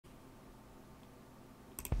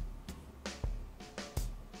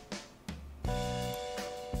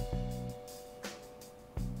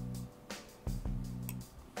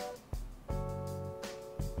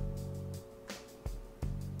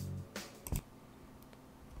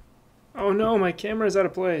Oh no, my camera's out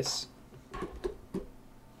of place.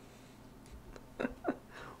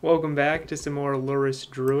 Welcome back to some more Lurrus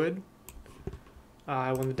Druid.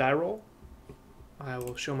 I won the die roll. I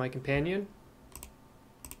will show my companion.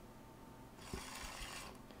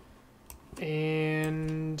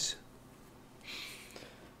 And...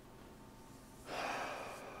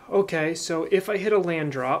 okay, so if I hit a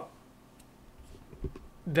land drop,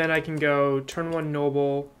 then I can go turn 1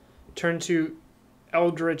 Noble, turn 2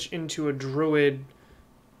 Eldritch into a Druid,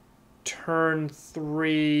 turn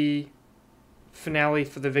 3 Finale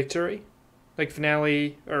for the victory. Like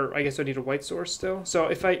Finale, or I guess I need a white source still. So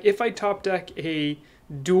if I top deck a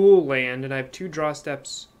dual land and I have 2 draw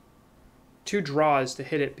steps, 2 draws to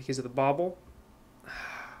hit it because of the bobble,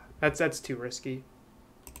 that's too risky.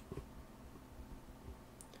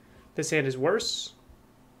 This hand is worse.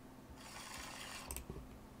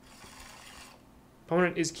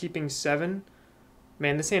 Opponent is keeping 7.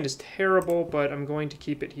 Man, this hand is terrible, but I'm going to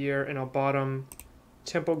keep it here, and I'll bottom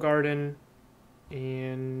Temple Garden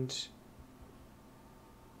and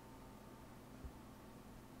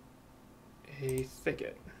a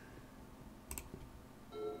Thicket.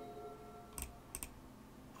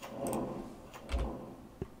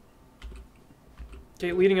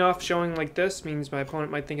 Okay, leading off showing like this means my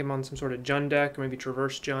opponent might think I'm on some sort of Jund deck, or maybe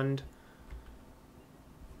Traverse Jund.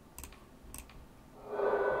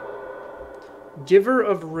 Giver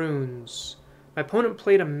of Runes. My opponent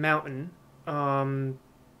played a Mountain, so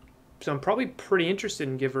I'm probably pretty interested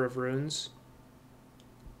in Giver of Runes.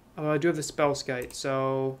 I do have the Spellskite,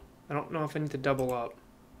 so I don't know if I need to double up.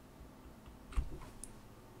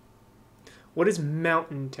 What does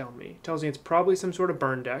Mountain tell me? It tells me it's probably some sort of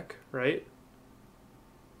burn deck, right?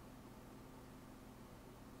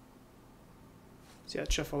 So yeah,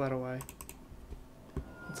 shuffle that away.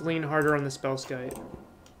 Let's lean harder on the Spellskite.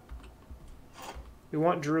 We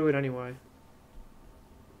want Druid anyway.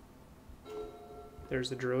 There's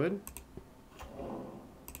the Druid.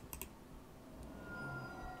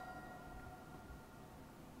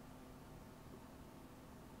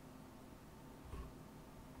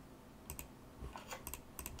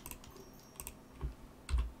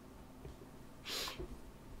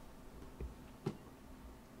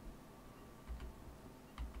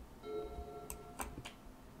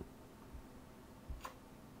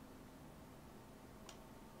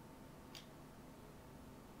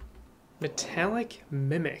 Metallic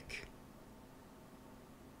Mimic.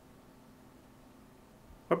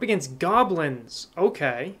 We're up against Goblins.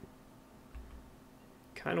 Okay.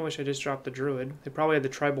 Kind of wish I just dropped the Druid. They probably had the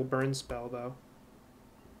Tribal Burn spell, though.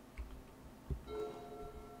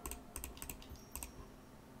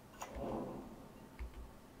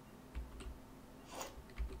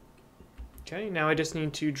 Okay, now I just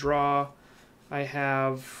need to draw. I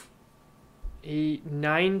have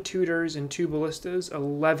 9 Tutors and 2 Ballistas,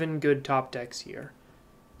 11 good top decks here.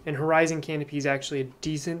 And Horizon Canopy is actually a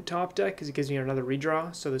decent top deck because it gives me another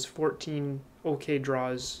redraw. So there's 14 okay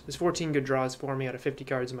draws. There's 14 good draws for me out of 50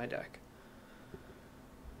 cards in my deck.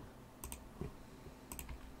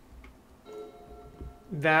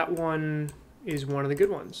 That one is one of the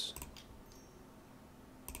good ones.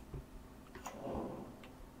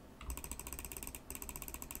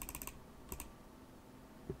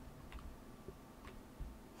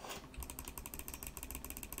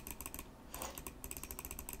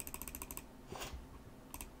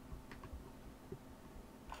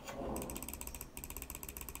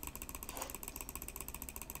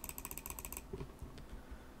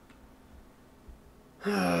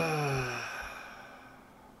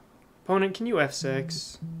 Opponent, can you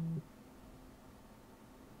F6?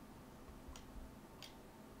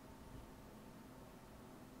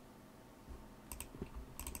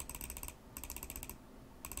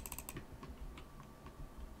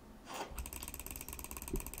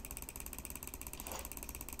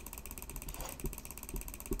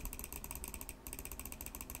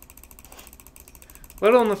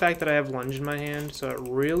 Let alone the fact that I have Lunge in my hand, so it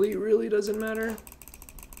really, really doesn't matter.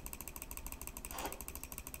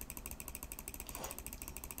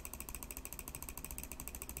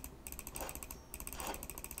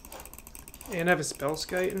 And I have a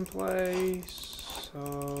Spellskite in play,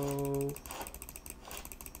 so...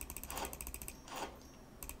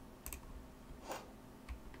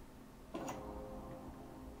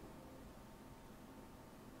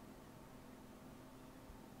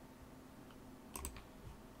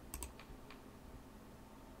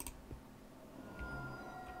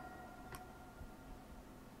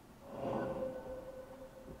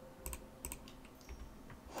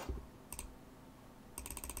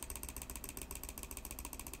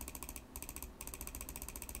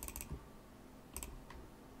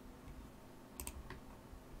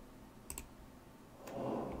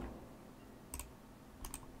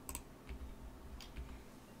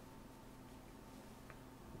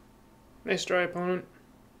 Nice try, opponent.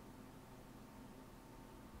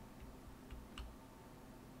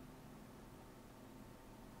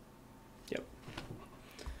 Yep.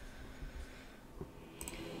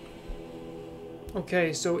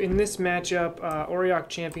 Okay, so in this matchup, Auriok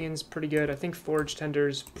Champion's pretty good. I think Forge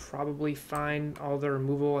Tender's probably fine. All the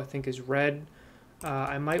removal, I think, is red.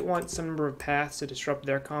 I might want some number of paths to disrupt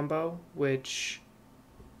their combo, which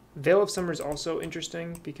Veil of Summer is also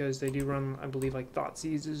interesting because they do run, I believe, like Thought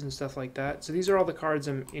Seizes and stuff like that. So these are all the cards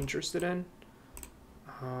I'm interested in.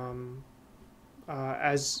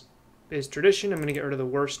 As is tradition, I'm going to get rid of the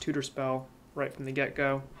worst tutor spell right from the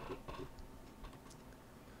get-go.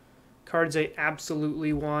 Cards I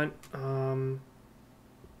absolutely want. I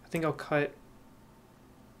think I'll cut.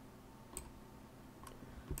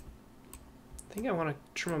 I think I want to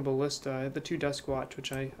trim a Ballista. I have the 2 Dusk Watch,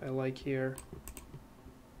 which I like here.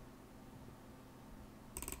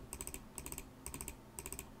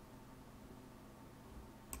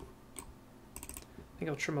 I think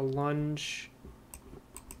I'll trim a Lunge.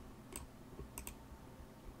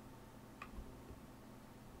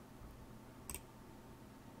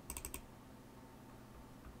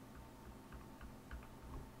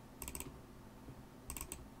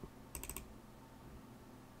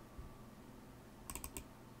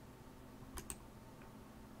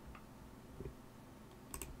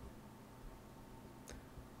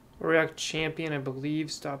 Auriok Champion, I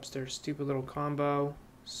believe, stops their stupid little combo,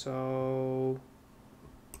 so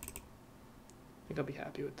I think I'll be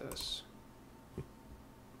happy with this.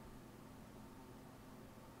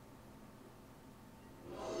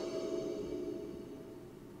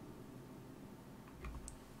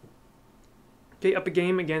 Okay, up a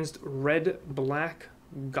game against Red-Black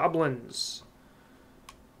Goblins.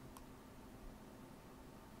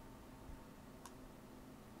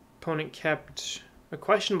 Opponent kept a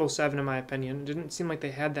questionable 7 in my opinion. It didn't seem like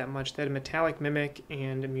they had that much. They had a Metallic Mimic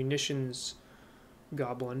and a Munitions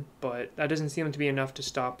Goblin, but that doesn't seem to be enough to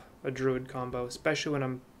stop a Druid combo, especially when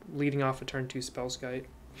I'm leading off a turn 2 Spellskite.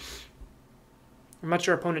 I'm not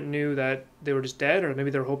sure opponent knew that they were just dead, or maybe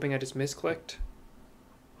they were hoping I just misclicked.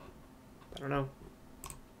 I don't know.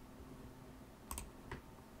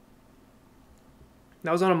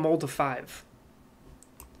 That was on a mold of 5.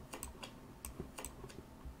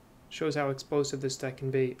 Shows how explosive this deck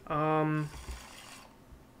can be. I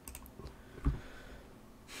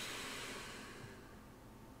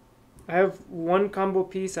have 1 combo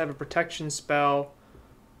piece. I have a protection spell.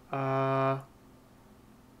 I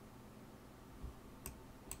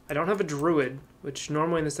don't have a Druid, which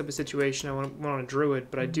normally in this type of situation I want a Druid,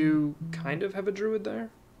 but I do kind of have a Druid there.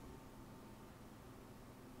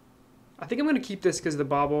 I think I'm going to keep this because of the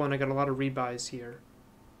bauble, and I got a lot of rebuys here.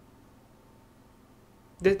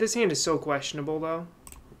 This hand is so questionable, though.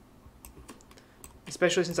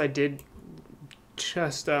 Especially since I did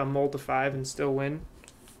just mold to 5 and still win.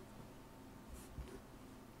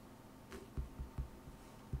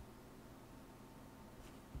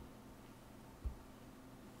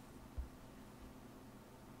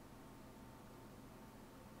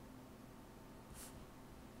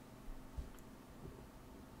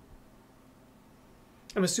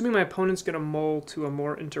 I'm assuming my opponent's going to mull to a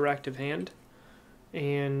more interactive hand.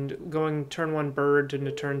 And going turn 1 Bird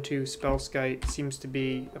into turn 2 Spellskite seems to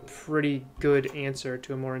be a pretty good answer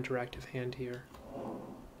to a more interactive hand here.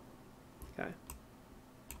 Okay.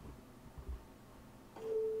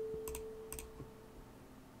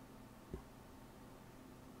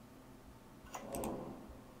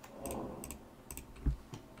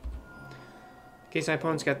 In case my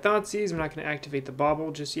opponent's got Thoughtseize, I'm not going to activate the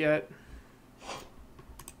bauble just yet.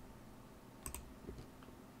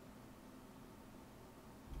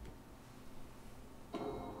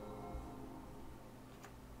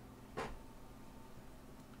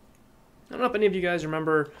 I don't know if any of you guys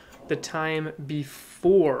remember the time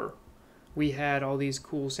before we had all these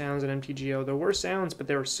cool sounds in MTGO. There were sounds, but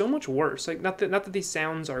they were so much worse. Like, not that these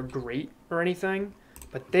sounds are great or anything,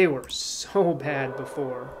 but they were so bad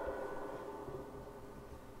before.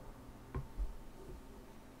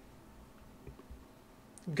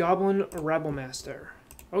 Goblin Rebelmaster.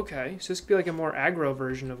 Okay, so this could be like a more aggro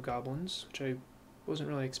version of goblins, which I wasn't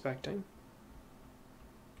really expecting.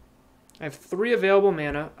 I have 3 available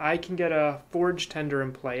mana. I can get a Forge Tender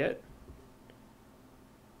and play it.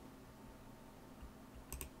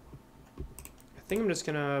 I think I'm just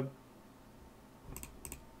going to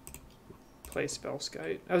play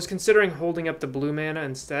Spellskite. I was considering holding up the blue mana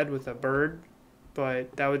instead with a bird,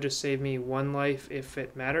 but that would just save me 1 life if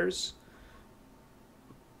it matters.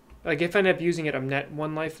 Like, if I end up using it, I'm net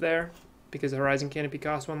 1 life there, because the Horizon Canopy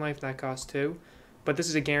costs 1 life, and that costs 2. But this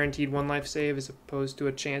is a guaranteed 1 life save as opposed to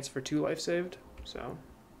a chance for 2 life saved. So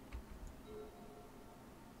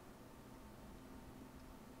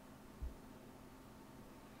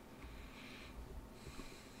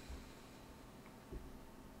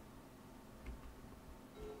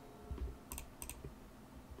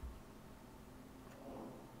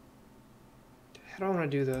how do I want to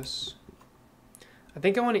do this? I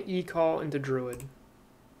think I want to e-call into Druid.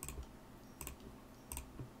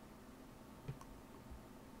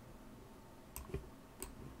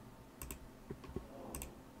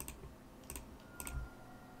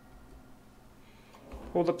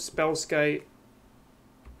 Hold up Spellskite.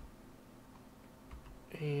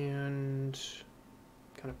 And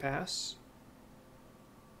kind of pass.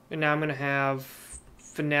 And now I'm going to have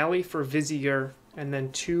Finale for Vizier and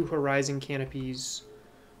then 2 Horizon Canopies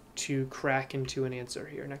to crack into an answer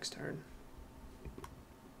here next turn.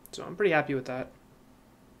 So I'm pretty happy with that.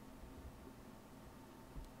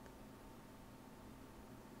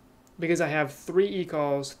 Because I have 3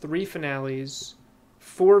 e-calls, 3 Finales,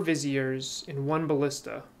 4 Viziers, and 1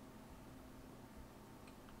 Ballista.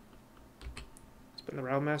 Let's put the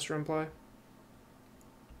Route Master in play.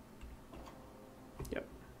 Yep.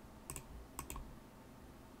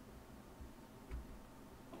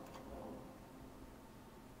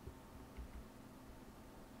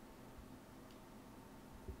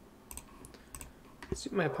 Let's see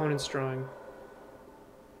what my opponent's drawing.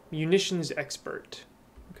 Munitions Expert.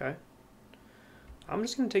 Okay. I'm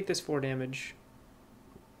just going to take this 4 damage.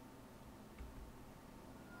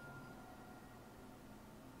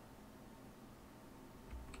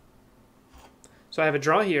 So I have a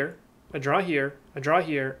draw here, a draw here, a draw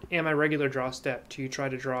here, and my regular draw step to try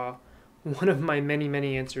to draw one of my many,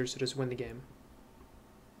 many answers to just win the game.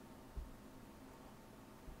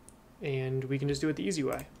 And we can just do it the easy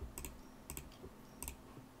way.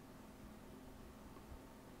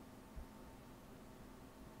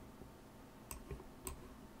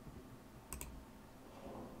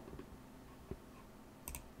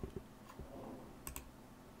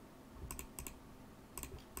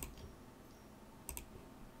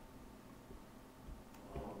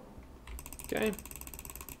 Okay.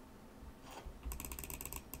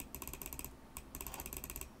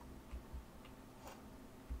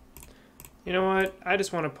 You know what? I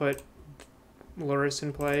just want to put Lurrus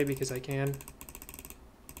in play because I can.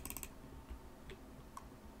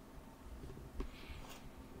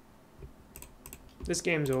 This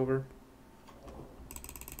game's over.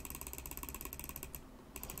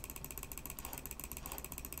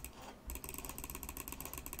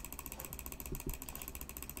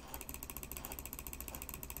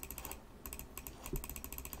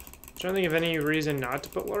 I don't think of any reason not to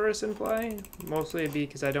put Lurrus in play. Mostly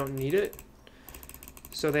because I don't need it.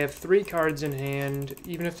 So they have 3 cards in hand.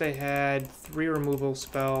 Even if they had 3 removal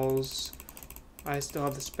spells, I still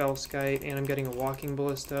have the Spellskite, and I'm getting a Walking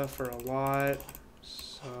Ballista for a lot.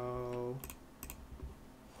 So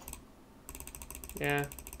yeah,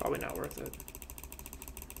 probably not worth it.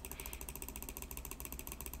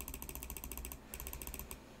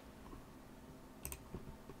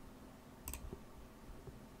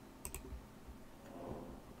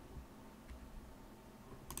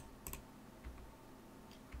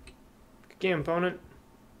 Game, opponent.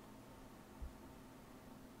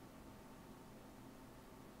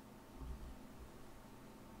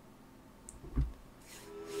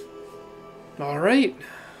 All right.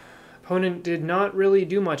 Opponent did not really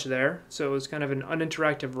do much there, so it was kind of an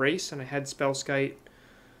uninteractive race, and I had Spellskite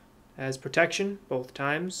as protection both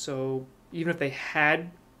times, so even if they had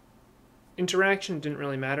interaction, it didn't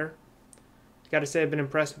really matter. Gotta say, I've been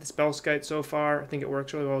impressed with the Spellskite so far. I think it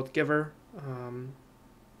works really well with Giver.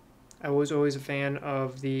 I was always a fan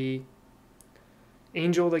of the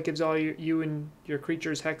Angel that gives all you and your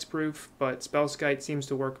creatures hexproof, but Spellskite seems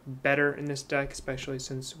to work better in this deck, especially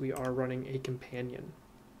since we are running a companion.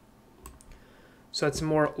 So that's some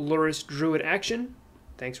more Lurrus Druid action.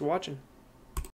 Thanks for watching.